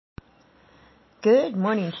Good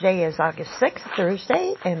morning. Today is August 6th,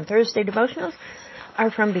 Thursday, and Thursday devotionals are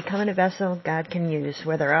from Becoming a Vessel God Can Use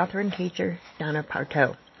with our author and teacher, Donna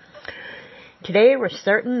Partow. Today we're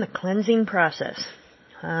starting the cleansing process.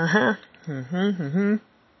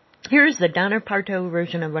 Here's the Donna Partow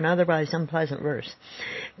version of an otherwise unpleasant verse.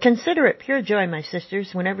 Consider it pure joy, my sisters,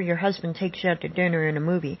 whenever your husband takes you out to dinner and a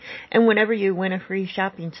movie, and whenever you win a free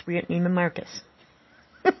shopping spree at Neiman Marcus.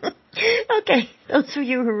 Okay, those of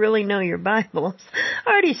you who really know your Bibles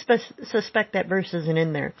already suspect that verse isn't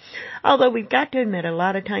in there. Although we've got to admit a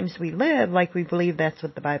lot of times we live like we believe that's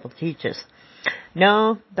what the Bible teaches.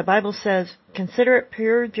 No, the Bible says, consider it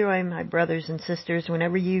pure joy, my brothers and sisters,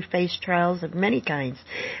 whenever you face trials of many kinds,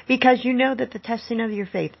 because you know that the testing of your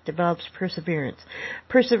faith develops perseverance.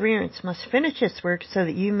 Perseverance must finish its work so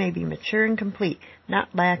that you may be mature and complete,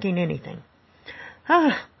 not lacking anything.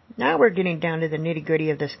 Now we're getting down to the nitty-gritty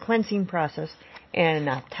of this cleansing process, and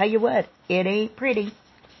I'll tell you what, it ain't pretty.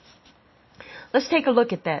 Let's take a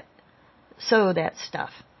look at that stuff.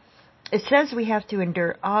 It says we have to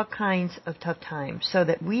endure all kinds of tough times so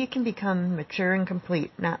that we can become mature and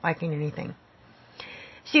complete, not liking anything.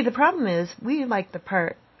 See, the problem is we like the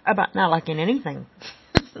part about not liking anything.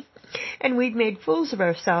 And we've made fools of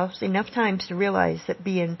ourselves enough times to realize that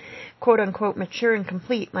being quote-unquote mature and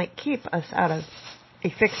complete might keep us out of a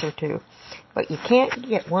fix or two, but you can't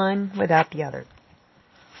get one without the other.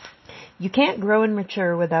 You can't grow and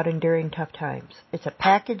mature without enduring tough times. It's a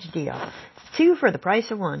package deal. 2 for the price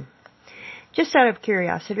of 1. Just out of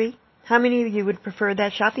curiosity, how many of you would prefer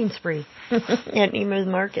that shopping spree at Neiman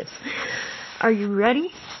Marcus? Are you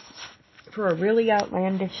ready for a really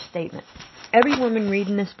outlandish statement? Every woman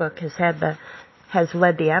reading this book has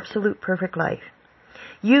led the absolute perfect life.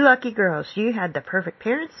 You lucky girls, you had the perfect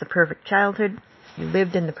parents, the perfect childhood. You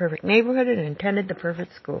lived in the perfect neighborhood and attended the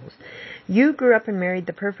perfect schools. You grew up and married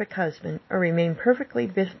the perfect husband or remained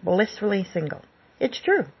perfectly blissfully single. It's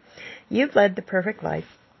true. You've led the perfect life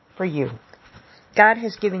for you. God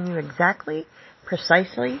has given you exactly,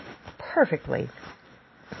 precisely, perfectly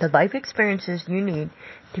the life experiences you need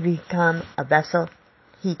to become a vessel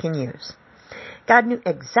He can use. God knew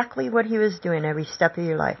exactly what He was doing every step of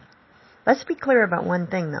your life. Let's be clear about one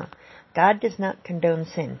thing, though. God does not condone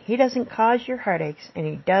sin. He doesn't cause your heartaches, and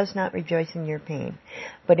He does not rejoice in your pain.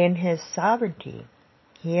 But in His sovereignty,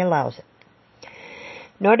 He allows it.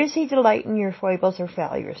 Nor does He delight in your foibles or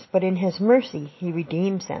failures, but in His mercy, He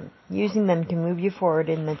redeems them, using them to move you forward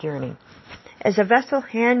in the journey. As a vessel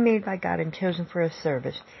handmade by God and chosen for His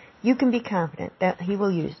service, you can be confident that He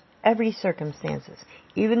will use every circumstances,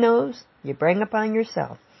 even those you bring upon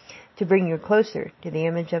yourself, to bring you closer to the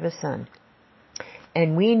image of His Son.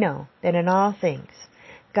 And we know that in all things,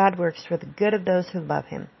 God works for the good of those who love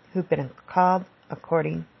Him, who've been called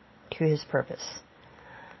according to His purpose.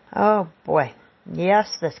 Oh boy.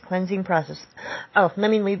 Yes, this cleansing process. Oh, let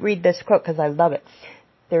me read this quote because I love it.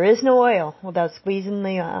 There is no oil without squeezing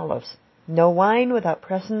the olives, no wine without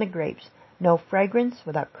pressing the grapes, no fragrance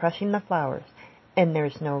without crushing the flowers, and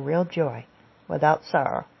there's no real joy without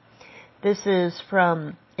sorrow. This is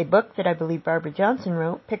from a book that I believe Barbara Johnson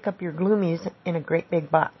wrote, Pick Up Your Gloomies in a Great Big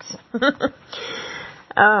Box.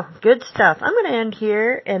 Oh, good stuff. I'm going to end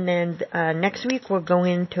here, and then next week we'll go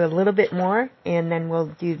into a little bit more, and then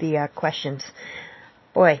we'll do the questions.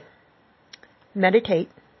 Boy, meditate,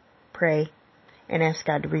 pray, and ask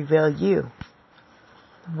God to reveal you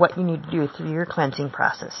what you need to do through your cleansing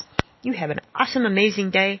process. You have an awesome,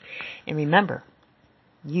 amazing day, and remember,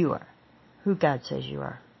 you are who God says you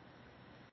are.